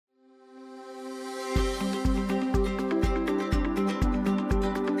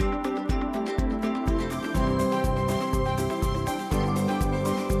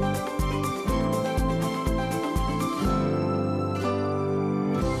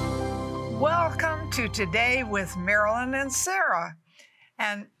to Today with Marilyn and Sarah.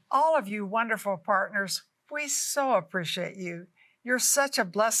 And all of you wonderful partners, we so appreciate you. You're such a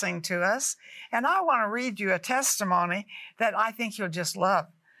blessing to us. And I want to read you a testimony that I think you'll just love.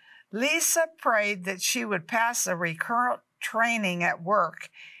 Lisa prayed that she would pass a recurrent training at work,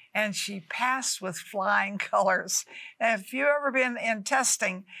 and she passed with flying colors. And if you've ever been in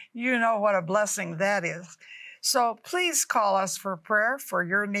testing, you know what a blessing that is. So please call us for prayer for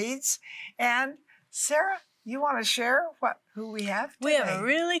your needs. And Sarah, you want to share who we have today? We have a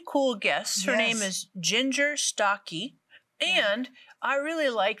really cool guest. Her name is Ginger Stache. And I really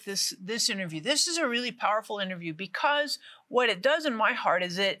like this interview. This is a really powerful interview because what it does in my heart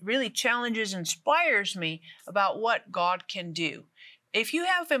is it really challenges, inspires me about what God can do. If you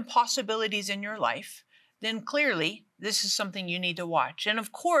have impossibilities in your life, then clearly this is something you need to watch. And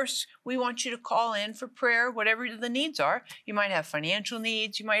of course, we want you to call in for prayer, whatever the needs are. You might have financial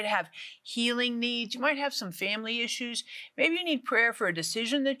needs. You might have healing needs. You might have some family issues. Maybe you need prayer for a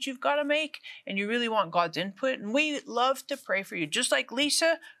decision that you've got to make and you really want God's input. And we love to pray for you. Just like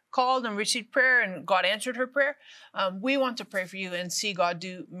Lisa called and received prayer and God answered her prayer, we want to pray for you and see God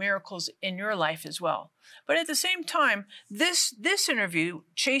do miracles in your life as well. But at the same time, this interview,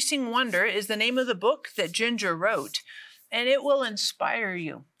 Chasing Wonder, is the name of the book that Ginger wrote, and it will inspire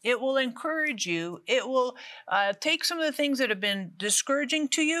you. It will encourage you. It will take some of the things that have been discouraging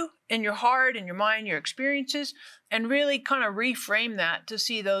to you in your heart, in your mind, your experiences, and really kind of reframe that to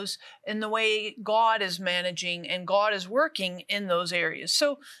see those in the way God is managing and God is working in those areas.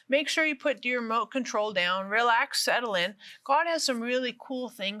 So make sure you put your remote control down, relax, settle in. God has some really cool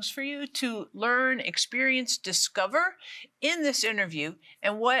things for you to learn, experience, discover in this interview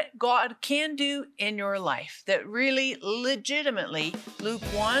and what God can do in your life that really legitimately, Luke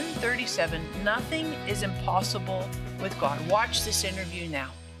 1:37, nothing is impossible with God. Watch this interview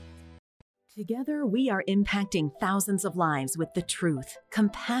now. Together, we are impacting thousands of lives with the truth,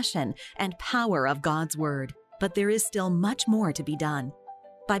 compassion, and power of God's Word. But there is still much more to be done.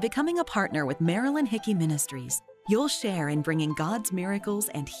 By becoming a partner with Marilyn Hickey Ministries, you'll share in bringing God's miracles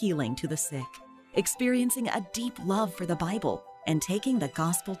and healing to the sick, experiencing a deep love for the Bible, and taking the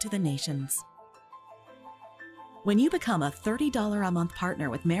gospel to the nations. When you become a $30 a month partner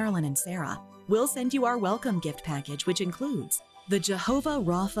with Marilyn and Sarah, we'll send you our welcome gift package, which includes the Jehovah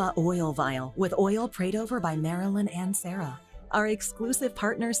Rapha oil vial with oil prayed over by Marilyn and Sarah, our exclusive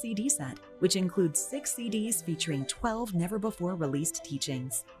partner CD set, which includes 6 CDs featuring 12 never-before-released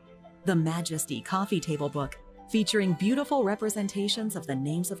teachings, the Majesty coffee table book featuring beautiful representations of the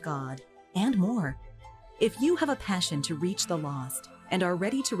names of God, and more. If you have a passion to reach the lost and are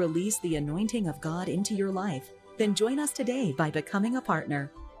ready to release the anointing of God into your life, then join us today by becoming a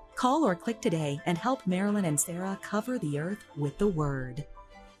partner. Call or click today and help Marilyn and Sarah cover the earth with the Word.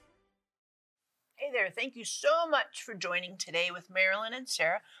 Hey there, thank you so much for joining Today with Marilyn and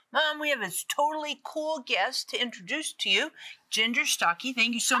Sarah. Mom, we have a totally cool guest to introduce to you, Ginger Stache.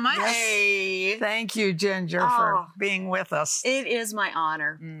 Thank you so much. Hey. Thank you, Ginger, for being with us. It is my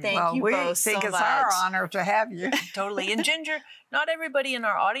honor. Thank you both so much. We think it's our honor to have you. Totally. And Ginger, not everybody in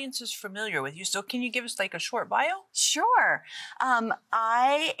our audience is familiar with you, so can you give us like a short bio? Sure.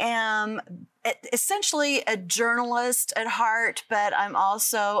 I am essentially a journalist at heart, but I'm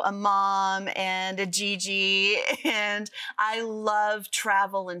also a mom and a Gigi, and I love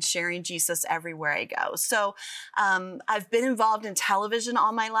travel and sharing Jesus everywhere I go. So I've been involved in television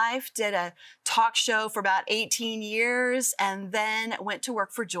all my life, did a talk show for about 18 years, and then went to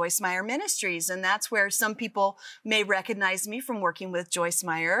work for Joyce Meyer Ministries. And that's where some people may recognize me from working with Joyce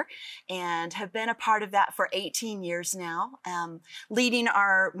Meyer, and have been a part of that for 18 years now, leading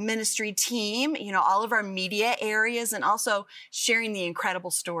our ministry team, you know, all of our media areas, and also sharing the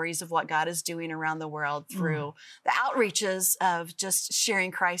incredible stories of what God is doing around the world through the outreaches of just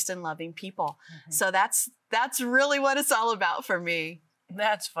sharing Christ and loving people. So that's really what it's all about for me.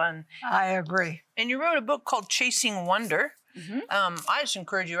 That's fun. I agree. And you wrote a book called Chasing Wonder. I just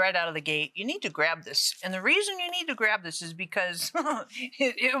encourage you right out of the gate, you need to grab this. And the reason you need to grab this is because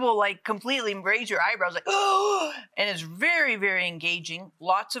it will like completely raise your eyebrows like, oh, and it's very, very engaging.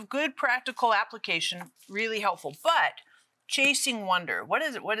 Lots of good practical application, really helpful. But chasing wonder, what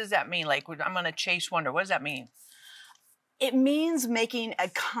is it? What does that mean? Like, I'm going to chase wonder. What does that mean? It means making a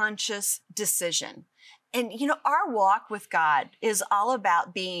conscious decision. And, you know, our walk with God is all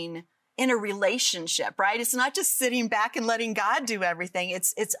about being in a relationship, right? It's not just sitting back and letting God do everything.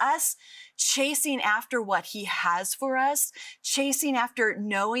 It's us chasing after what he has for us, chasing after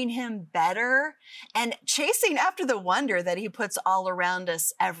knowing him better, and chasing after the wonder that he puts all around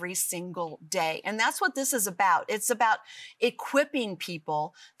us every single day. And that's what this is about. It's about equipping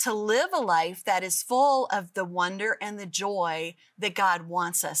people to live a life that is full of the wonder and the joy that God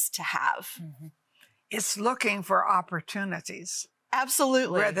wants us to have. Mm-hmm. It's looking for opportunities.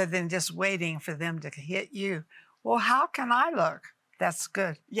 Absolutely. Rather than just waiting for them to hit you. Well, how can I look? That's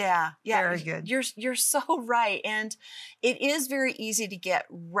good. Yeah. Very good. You're so right. And it is very easy to get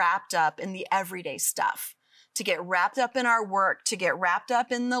wrapped up in the everyday stuff, to get wrapped up in our work, to get wrapped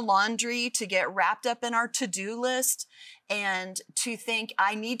up in the laundry, to get wrapped up in our to-do list, and to think,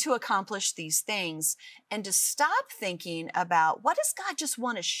 I need to accomplish these things, and to stop thinking about, what does God just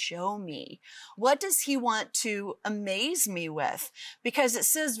want to show me? What does he want to amaze me with? Because it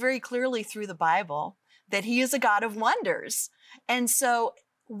says very clearly through the Bible that he is a God of wonders. And so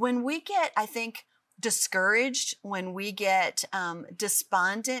when we get, I think, discouraged, when we get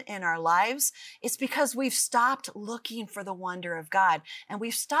despondent in our lives, it's because we've stopped looking for the wonder of God and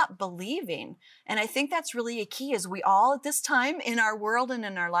we've stopped believing. And I think that's really a key, is we all at this time in our world and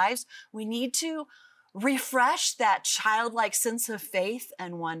in our lives, we need to refresh that childlike sense of faith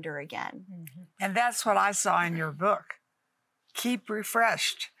and wonder again. Mm-hmm. And that's what I saw in your book. Keep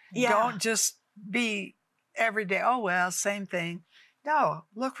refreshed. Yeah. Don't just be every day, oh, well, same thing. No,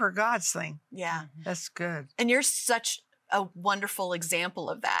 look for God's thing. Yeah. That's good. And you're such a wonderful example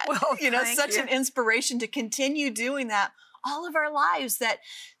of that. Well, such an inspiration to continue doing that all of our lives, that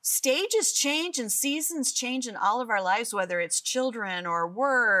stages change and seasons change in all of our lives, whether it's children or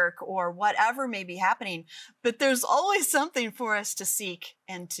work or whatever may be happening. But there's always something for us to seek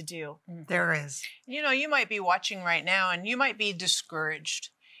and to do. There is. You might be watching right now and you might be discouraged.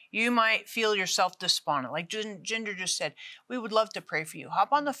 You might feel yourself despondent. Like Ginger just said, we would love to pray for you.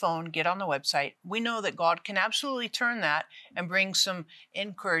 Hop on the phone, get on the website. We know that God can absolutely turn that and bring some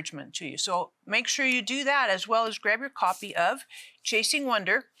encouragement to you. So make sure you do that, as well as grab your copy of Chasing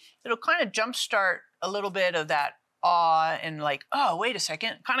Wonder. It'll kind of jumpstart a little bit of that awe and like, oh, wait a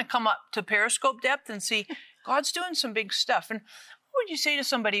second, kind of come up to periscope depth and see God's doing some big stuff. And what would you say to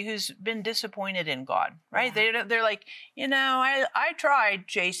somebody who's been disappointed in God, right? Yeah. They're like, I tried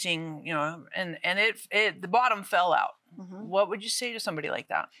chasing, and the bottom fell out. Mm-hmm. What would you say to somebody like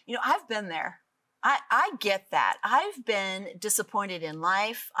that? I've been there. I get that. I've been disappointed in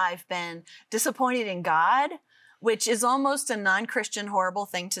life. I've been disappointed in God, which is almost a non-Christian horrible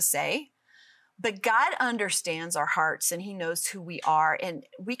thing to say. But God understands our hearts and he knows who we are, and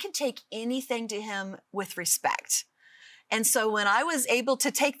we can take anything to him with respect. And so when I was able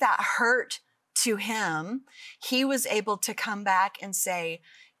to take that hurt to him, he was able to come back and say,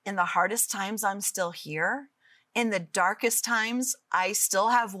 in the hardest times, I'm still here. In the darkest times, I still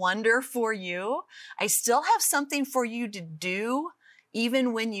have wonder for you. I still have something for you to do,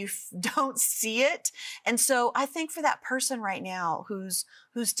 even when you don't see it. And so I think for that person right now who's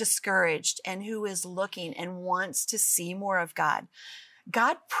discouraged and who is looking and wants to see more of God,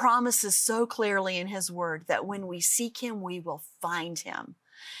 God promises so clearly in his word that when we seek him, we will find him.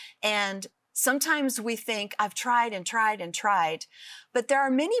 And sometimes we think, I've tried and tried and tried, but there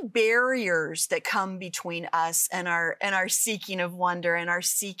are many barriers that come between us and our seeking of wonder and our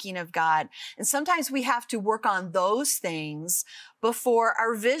seeking of God. And sometimes we have to work on those things before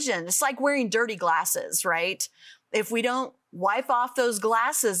our vision. It's like wearing dirty glasses, right? If we don't wipe off those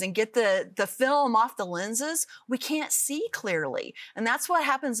glasses and get the film off the lenses, we can't see clearly. And that's what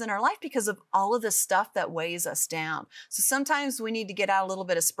happens in our life because of all of the stuff that weighs us down. So sometimes we need to get out a little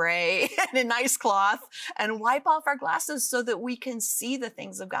bit of spray and a nice cloth and wipe off our glasses so that we can see the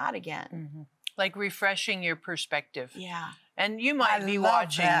things of God again. Mm-hmm. Like refreshing your perspective. Yeah. And you might be love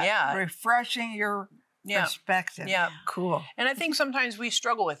watching. That. Yeah. Refreshing your perspective. Yeah. Cool. And I think sometimes we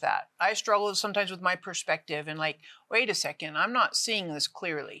struggle with that. I struggle sometimes with my perspective and like, wait a second, I'm not seeing this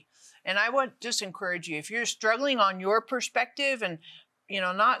clearly. And I would just encourage you, if you're struggling on your perspective and,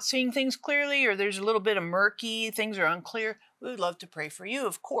 not seeing things clearly, or there's a little bit of murky, things are unclear, we would love to pray for you,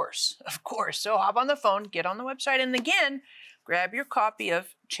 of course. So hop on the phone, get on the website, and again, grab your copy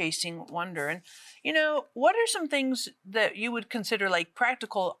of Chasing Wonder. And, what are some things that you would consider like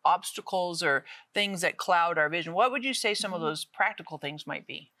practical obstacles or things that cloud our vision? What would you say some of those practical things might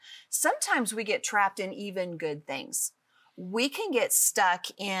be? Sometimes we get trapped in even good things. We can get stuck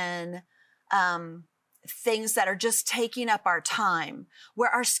in things that are just taking up our time, where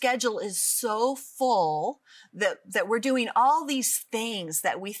our schedule is so full that we're doing all these things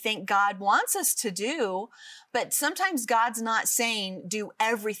that we think God wants us to do. But sometimes God's not saying do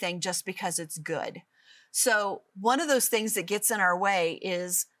everything just because it's good. So one of those things that gets in our way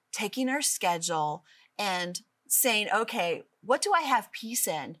is taking our schedule and saying, okay, what do I have peace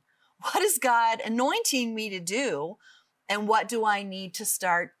in? What is God anointing me to do? And what do I need to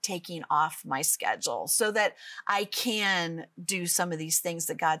start taking off my schedule so that I can do some of these things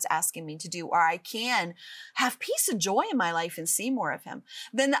that God's asking me to do, or I can have peace and joy in my life and see more of him?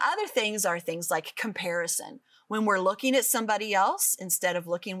 Then the other things are things like comparison. When we're looking at somebody else instead of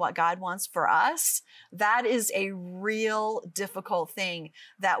looking what God wants for us, that is a real difficult thing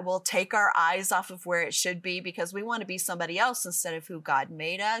that will take our eyes off of where it should be, because we want to be somebody else instead of who God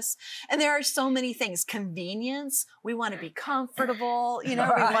made us. And there are so many things. Convenience. We want to be comfortable. We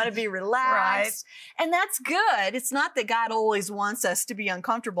want to be relaxed. Right. And that's good. It's not that God always wants us to be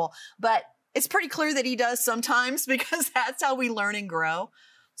uncomfortable, but it's pretty clear that he does sometimes, because that's how we learn and grow.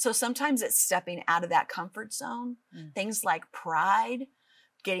 So sometimes it's stepping out of that comfort zone. Things like pride,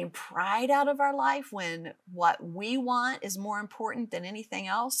 getting pride out of our life when what we want is more important than anything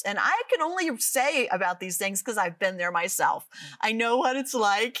else. And I can only say about these things because I've been there myself. I know what it's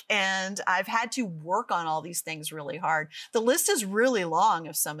like, and I've had to work on all these things really hard. The list is really long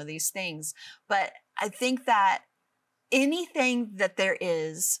of some of these things, but I think that anything that there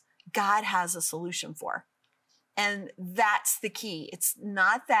is, God has a solution for. And that's the key. It's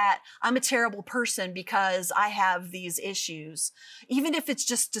not that I'm a terrible person because I have these issues. Even if it's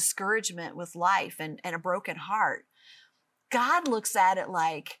just discouragement with life and a broken heart, God looks at it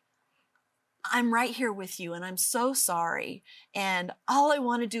like, I'm right here with you and I'm so sorry. And all I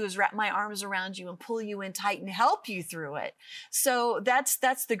want to do is wrap my arms around you and pull you in tight and help you through it. So that's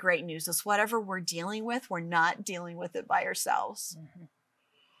the great news, is whatever we're dealing with, we're not dealing with it by ourselves. Mm-hmm.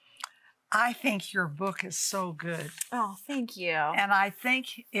 I think your book is so good. Oh, thank you. And I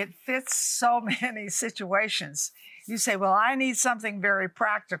think it fits so many situations. You say, well, I need something very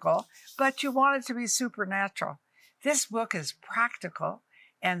practical, but you want it to be supernatural. This book is practical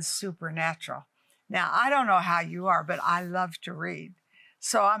and supernatural. Now, I don't know how you are, but I love to read.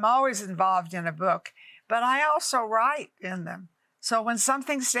 So I'm always involved in a book, but I also write in them. So when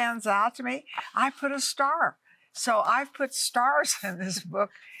something stands out to me, I put a star. So I've put stars in this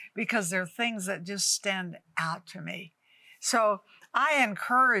book because they're things that just stand out to me. So I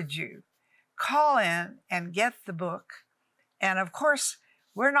encourage you, call in and get the book. And of course,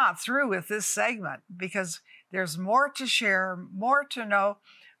 we're not through with this segment, because there's more to share, more to know,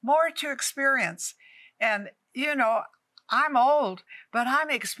 more to experience. And, I'm old, but I'm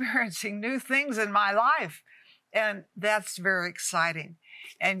experiencing new things in my life. And that's very exciting.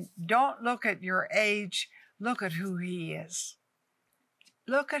 And don't look at your age, look at who he is.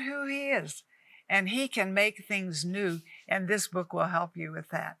 Look at who he is, and he can make things new, and this book will help you with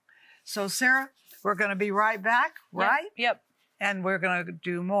that. So, Sarah, we're going to be right back, right? Yep. And we're going to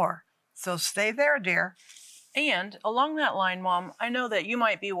do more. So stay there, dear. And along that line, Mom, I know that you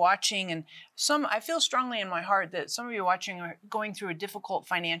might be watching, and I feel strongly in my heart that some of you watching are going through a difficult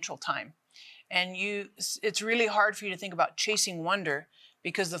financial time. And it's really hard for you to think about chasing wonder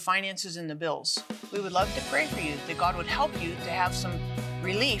because the finances and the bills. We would love to pray for you, that God would help you to have some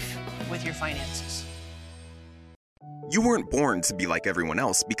relief with your finances. You weren't born to be like everyone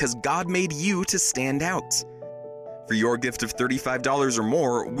else because God made you to stand out. For your gift of $35 or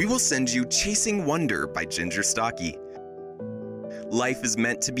more, we will send you Chasing Wonder by Ginger Stache. Life is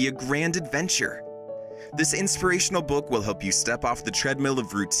meant to be a grand adventure. This inspirational book will help you step off the treadmill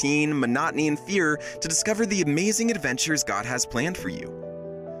of routine, monotony, and fear to discover the amazing adventures God has planned for you.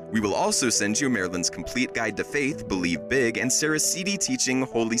 We will also send you Marilyn's Complete Guide to Faith, Believe Big, and Sarah's CD teaching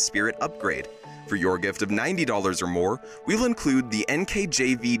Holy Spirit Upgrade. For your gift of $90 or more, we will include the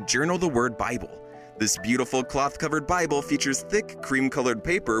NKJV Journal the Word Bible. This beautiful cloth-covered Bible features thick, cream-colored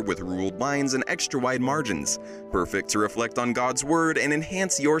paper with ruled lines and extra-wide margins, perfect to reflect on God's Word and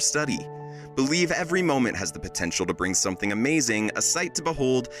enhance your study. Believe every moment has the potential to bring something amazing, a sight to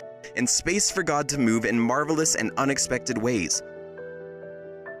behold, and space for God to move in marvelous and unexpected ways.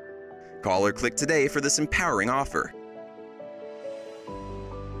 Call or click today for this empowering offer.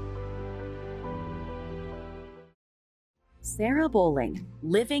 Sarah Bowling,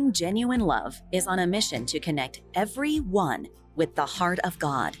 Living Genuine Love, is on a mission to connect everyone with the heart of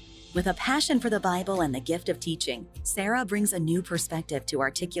God. With a passion for the Bible and the gift of teaching, Sarah brings a new perspective to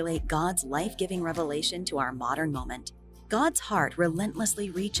articulate God's life-giving revelation to our modern moment. God's heart relentlessly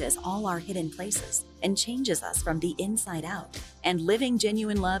reaches all our hidden places and changes us from the inside out. And Living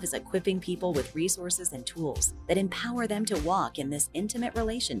Genuine Love is equipping people with resources and tools that empower them to walk in this intimate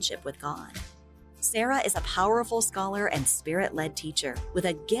relationship with God. Sarah is a powerful scholar and spirit-led teacher with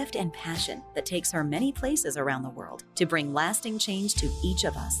a gift and passion that takes her many places around the world to bring lasting change to each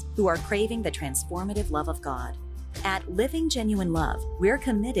of us who are craving the transformative love of God. At Living Genuine Love, we're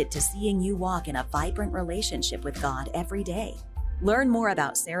committed to seeing you walk in a vibrant relationship with God every day. Learn more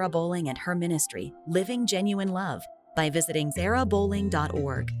about Sarah Bowling and her ministry, Living Genuine Love, by visiting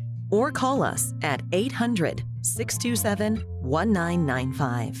sarahbowling.org or call us at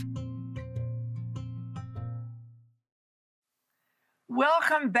 800-627-1995.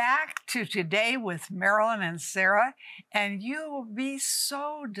 Welcome back to Today with Marilyn and Sarah, and you will be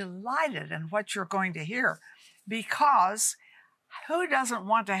so delighted in what you're going to hear, because who doesn't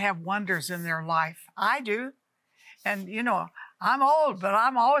want to have wonders in their life? I do. And you know, I'm old, but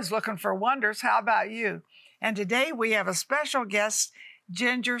I'm always looking for wonders. How about you? And today we have a special guest,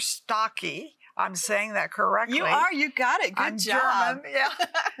 Ginger Stache. I'm saying that correctly. You are. You got it. Good I'm job. German. Yeah.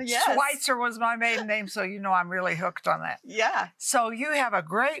 Yes. Schweitzer was my maiden name, so you know I'm really hooked on that. Yeah. So you have a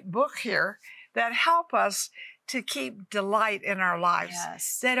great book here that help us to keep delight in our lives.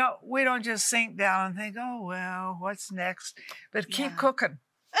 Yes. We don't just sink down and think, oh, well, what's next? But keep cooking.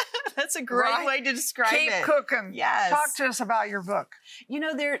 That's a great way to describe it. Keep cooking. Yes. Talk to us about your book. You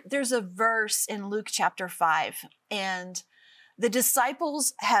know, there's a verse in Luke chapter 5, and the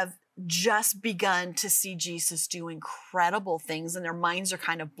disciples have just begun to see Jesus do incredible things, and their minds are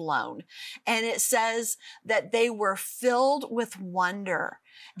kind of blown. And it says that they were filled with wonder,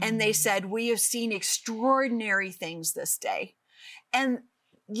 and they said, we have seen extraordinary things this day. And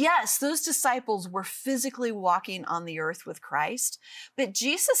yes, those disciples were physically walking on the earth with Christ, but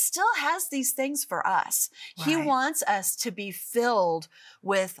Jesus still has these things for us. Right. He wants us to be filled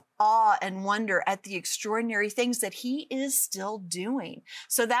with awe and wonder at the extraordinary things that he is still doing.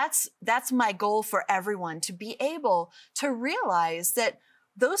 So that's my goal for everyone, to be able to realize that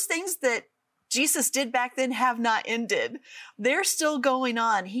those things that Jesus did back then have not ended. They're still going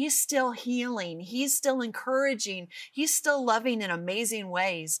on. He's still healing. He's still encouraging. He's still loving in amazing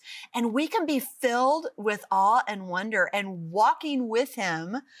ways. And we can be filled with awe and wonder and walking with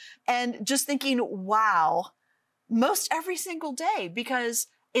him and just thinking, wow, most every single day, because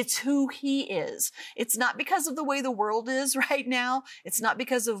it's who he is. It's not because of the way the world is right now. It's not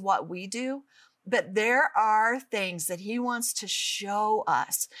because of what we do. But there are things that he wants to show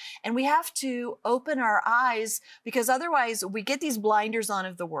us. And we have to open our eyes, because otherwise we get these blinders on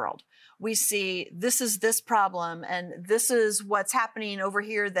of the world. We see this is this problem and this is what's happening over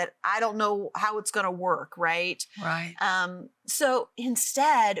here that I don't know how it's going to work, right? Right. So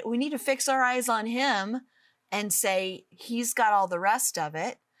instead, we need to fix our eyes on him and say, he's got all the rest of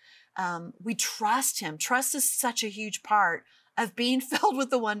it. We trust him. Trust is such a huge part of being filled with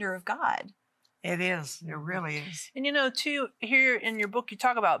the wonder of God. It is. It really is. And you know, too, here in your book, you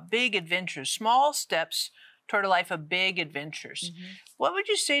talk about big adventures, small steps toward a life of big adventures. Mm-hmm. What would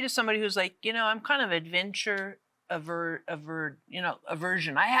you say to somebody who's like, you know, I'm kind of adventure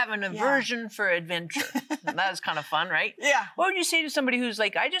aversion. I have an aversion for adventure. That is kind of fun, right? Yeah. What would you say to somebody who's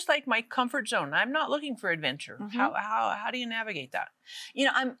like, I just like my comfort zone. I'm not looking for adventure. Mm-hmm. How do you navigate that? You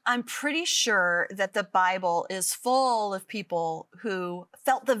know, I'm pretty sure that the Bible is full of people who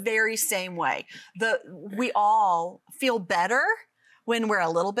felt the very same way. We all feel better when we're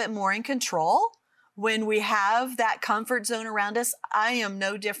a little bit more in control. When we have that comfort zone around us. I am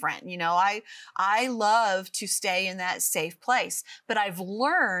no different. You know, I love to stay in that safe place, but I've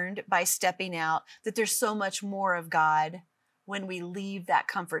learned by stepping out that there's so much more of God when we leave that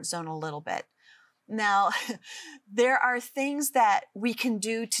comfort zone a little bit. Now, there are things that we can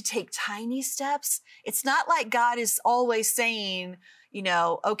do to take tiny steps. It's not like God is always saying, you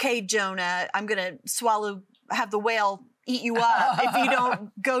know, okay, Jonah, I'm going to have the whale eat you up if you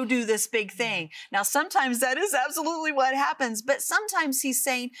don't go do this big thing. Now, sometimes that is absolutely what happens, but sometimes he's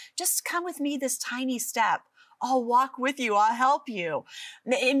saying, just come with me this tiny step. I'll walk with you. I'll help you.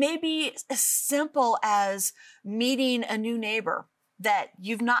 It may be as simple as meeting a new neighbor that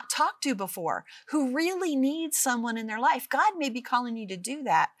you've not talked to before, who really needs someone in their life. God may be calling you to do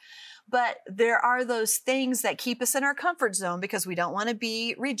that. But there are those things that keep us in our comfort zone because we don't want to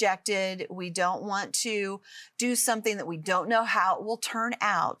be rejected. We don't want to do something that we don't know how it will turn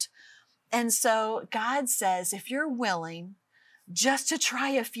out. And so God says, if you're willing just to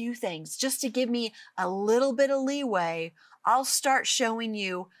try a few things, just to give me a little bit of leeway, I'll start showing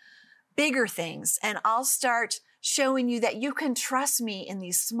you bigger things, and I'll start showing you that you can trust me in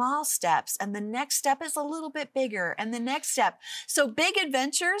these small steps. And the next step is a little bit bigger and the next step. So big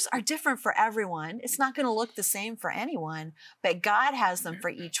adventures are different for everyone. It's not going to look the same for anyone, but God has them for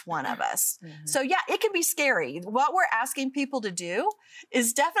each one of us. So yeah, it can be scary. What we're asking people to do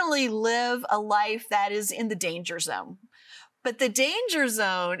is definitely live a life that is in the danger zone. But the danger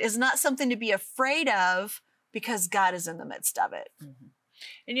zone is not something to be afraid of because God is in the midst of it.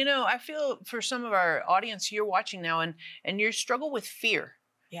 And I feel for some of our audience, you're watching now and you struggle with fear.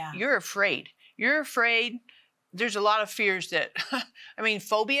 Yeah. You're afraid. There's a lot of fears that,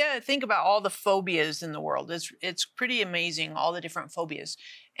 phobia, think about all the phobias in the world. It's pretty amazing, all the different phobias.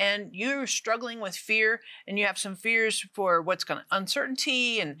 And you're struggling with fear and you have some fears for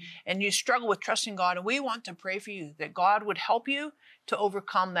uncertainty and you struggle with trusting God. And we want to pray for you that God would help you to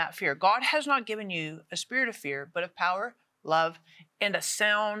overcome that fear. God has not given you a spirit of fear, but of power, love, and a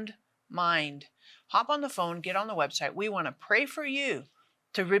sound mind. Hop on the phone, get on the website. We want to pray for you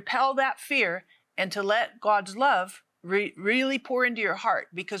to repel that fear and to let God's love really pour into your heart,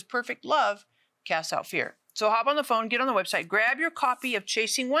 because perfect love casts out fear. So hop on the phone, get on the website, grab your copy of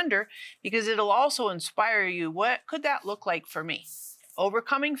Chasing Wonder, because it'll also inspire you. What could that look like for me?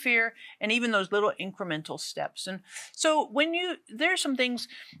 Overcoming fear, and even those little incremental steps. And so there's some things,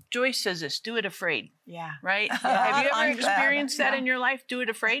 Joyce says this, do it afraid. Yeah. Right? Have you ever experienced that in your life? Do it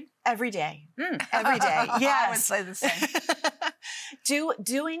afraid? Every day. Every day. Yes. I would say the same.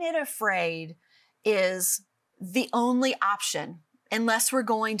 Doing it afraid is the only option unless we're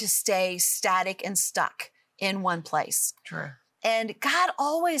going to stay static and stuck in one place. True. And God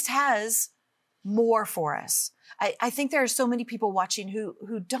always has more for us. I think there are so many people watching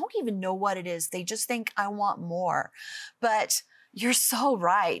who don't even know what it is. They just think, I want more. But you're so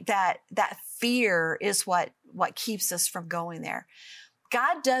right that fear is what keeps us from going there.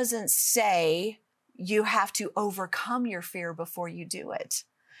 God doesn't say you have to overcome your fear before you do it.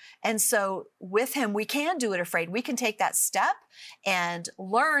 And so with him, we can do it afraid. We can take that step and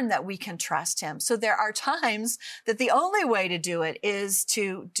learn that we can trust him. So there are times that the only way to do it is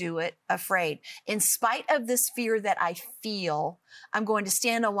to do it afraid. In spite of this fear that I feel, I'm going to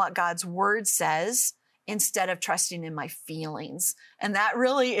stand on what God's word says instead of trusting in my feelings. And that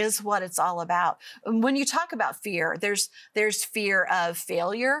really is what it's all about. And when you talk about fear, there's fear of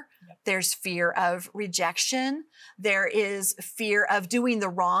failure. There's fear of rejection. There is fear of doing the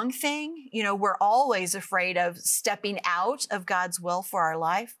wrong thing. We're always afraid of stepping out of God's will for our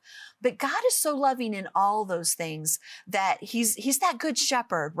life. But God is so loving in all those things that he's that good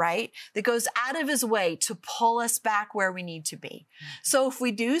shepherd, right? That goes out of his way to pull us back where we need to be. So if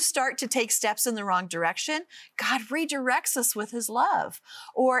we do start to take steps in the wrong direction, God redirects us with his love.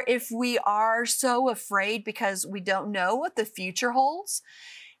 Or if we are so afraid because we don't know what the future holds,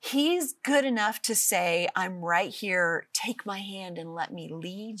 he's good enough to say, I'm right here, take my hand and let me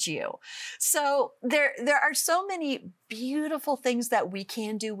lead you. So there are so many beautiful things that we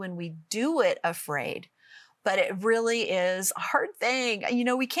can do when we do it afraid, but it really is a hard thing.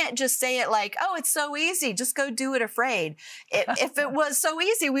 We can't just say it like, oh, it's so easy, just go do it afraid. If it was so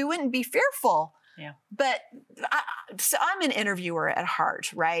easy, we wouldn't be fearful. Yeah. But so I'm an interviewer at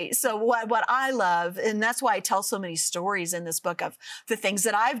heart, right? So what I love, and that's why I tell so many stories in this book of the things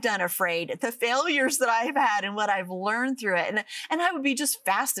that I've done afraid, the failures that I've had and what I've learned through it. And I would be just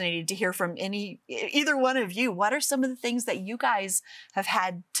fascinated to hear from either one of you. What are some of the things that you guys have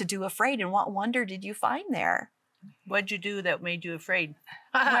had to do afraid, and what wonder did you find there? What'd you do that made you afraid?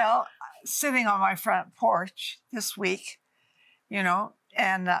 Well, sitting on my front porch this week,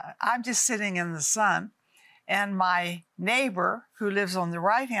 and I'm just sitting in the sun, and my neighbor who lives on the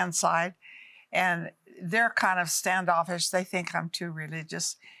right-hand side, and they're kind of standoffish. They think I'm too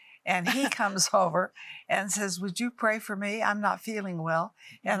religious. And he comes over and says, would you pray for me? I'm not feeling well.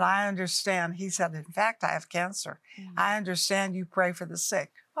 And I understand. He said, in fact, I have cancer. I understand you pray for the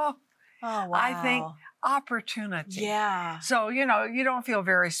sick. Oh, wow. I think opportunity. Yeah. So, you don't feel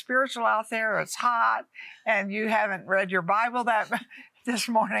very spiritual out there. It's hot and you haven't read your Bible this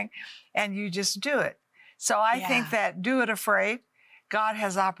morning, and you just do it. So I think that do it afraid. God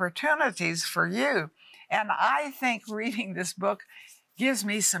has opportunities for you. And I think reading this book gives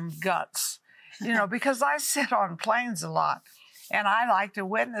me some guts, because I sit on planes a lot and I like to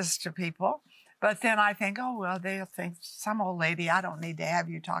witness to people. But then I think, oh, well, they'll think some old lady, I don't need to have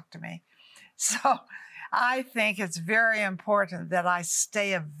you talk to me. So I think it's very important that I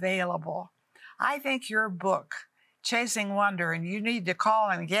stay available. I think your book, Chasing Wonder, and you need to call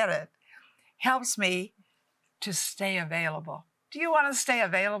and get it, helps me to stay available. Do you want to stay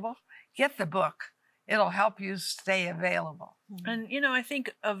available? Get the book. it'll help you stay available. And, I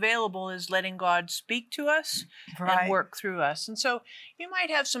think available is letting God speak to us Right. and work through us. And so you might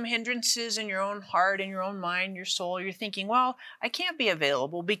have some hindrances in your own heart, in your own mind, your soul. You're thinking, well, I can't be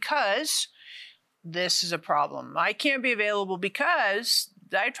available because this is a problem. I can't be available because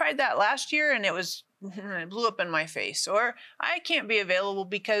I tried that last year and it blew up in my face. Or I can't be available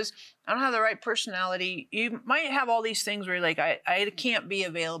because I don't have the right personality. You might have all these things where you're like, I can't be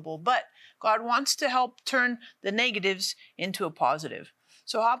available. But God wants to help turn the negatives into a positive.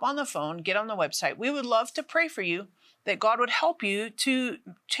 So hop on the phone, get on the website. We would love to pray for you that God would help you to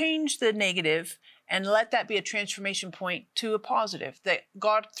change the negative and let that be a transformation point to a positive, that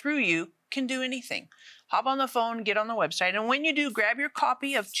God through you can do anything. Hop on the phone, get on the website, and when you do, grab your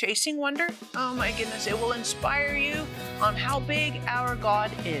copy of Chasing Wonder. Oh my goodness, it will inspire you on how big our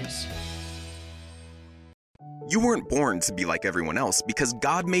God is. You weren't born to be like everyone else because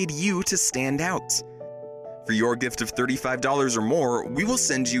God made you to stand out. For your gift of $35 or more, we will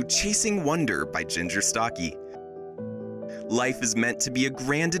send you Chasing Wonder by Ginger Stache. Life is meant to be a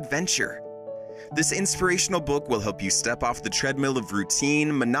grand adventure. This inspirational book will help you step off the treadmill of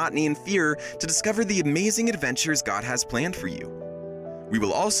routine, monotony, and fear to discover the amazing adventures God has planned for you. We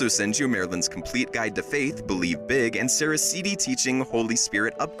will also send you Marilyn's complete guide to faith, Believe Big, and Sarah's CD teaching Holy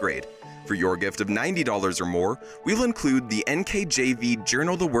Spirit Upgrade. For your gift of $90 or more, we'll include the NKJV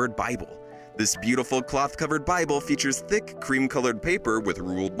Journal the Word Bible. This beautiful cloth-covered Bible features thick, cream-colored paper with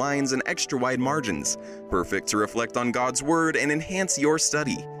ruled lines and extra-wide margins, perfect to reflect on God's Word and enhance your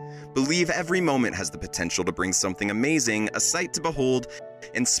study. Believe every moment has the potential to bring something amazing, a sight to behold,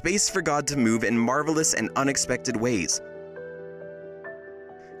 and space for God to move in marvelous and unexpected ways.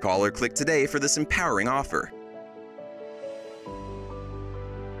 Call or click today for this empowering offer.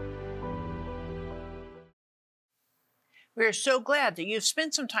 We're so glad that you've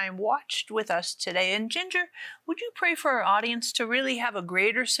spent some time watched with us today. And Ginger, would you pray for our audience to really have a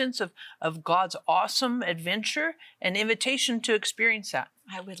greater sense of God's awesome adventure and invitation to experience that?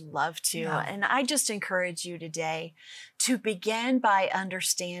 I would love to. Yeah. And I just encourage you today to begin by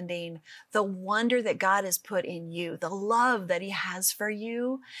understanding the wonder that God has put in you, the love that He has for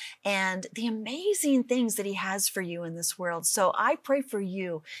you, and the amazing things that He has for you in this world. So I pray for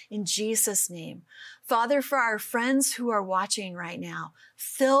you in Jesus' name. Father, for our friends who are watching right now,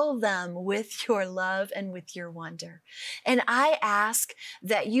 fill them with your love and with your wonder. And I ask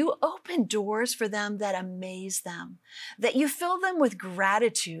that you open doors for them that amaze them, that you fill them with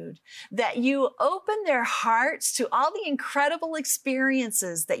gratitude, that you open their hearts to all the incredible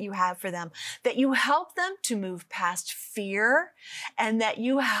experiences that you have for them, that you help them to move past fear, and that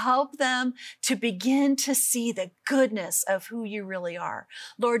you help them to begin to see the goodness of who you really are.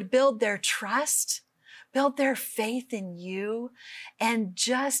 Lord, build their trust, build their faith in you, and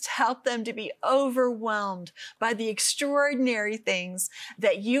just help them to be overwhelmed by the extraordinary things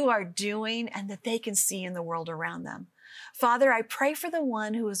that you are doing and that they can see in the world around them. Father, I pray for the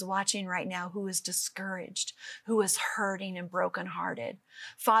one who is watching right now who is discouraged, who is hurting and brokenhearted.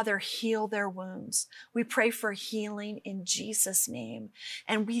 Father, heal their wounds. We pray for healing in Jesus' name.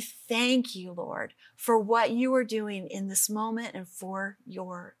 And we thank you, Lord, for what you are doing in this moment and for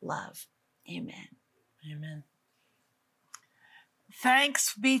your love. Amen. Amen.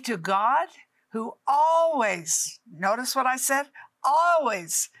 Thanks be to God who always, notice what I said,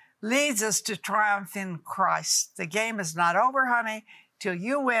 always leads us to triumph in Christ. The game is not over, honey, till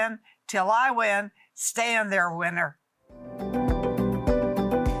you win, till I win. Stay in there, winner.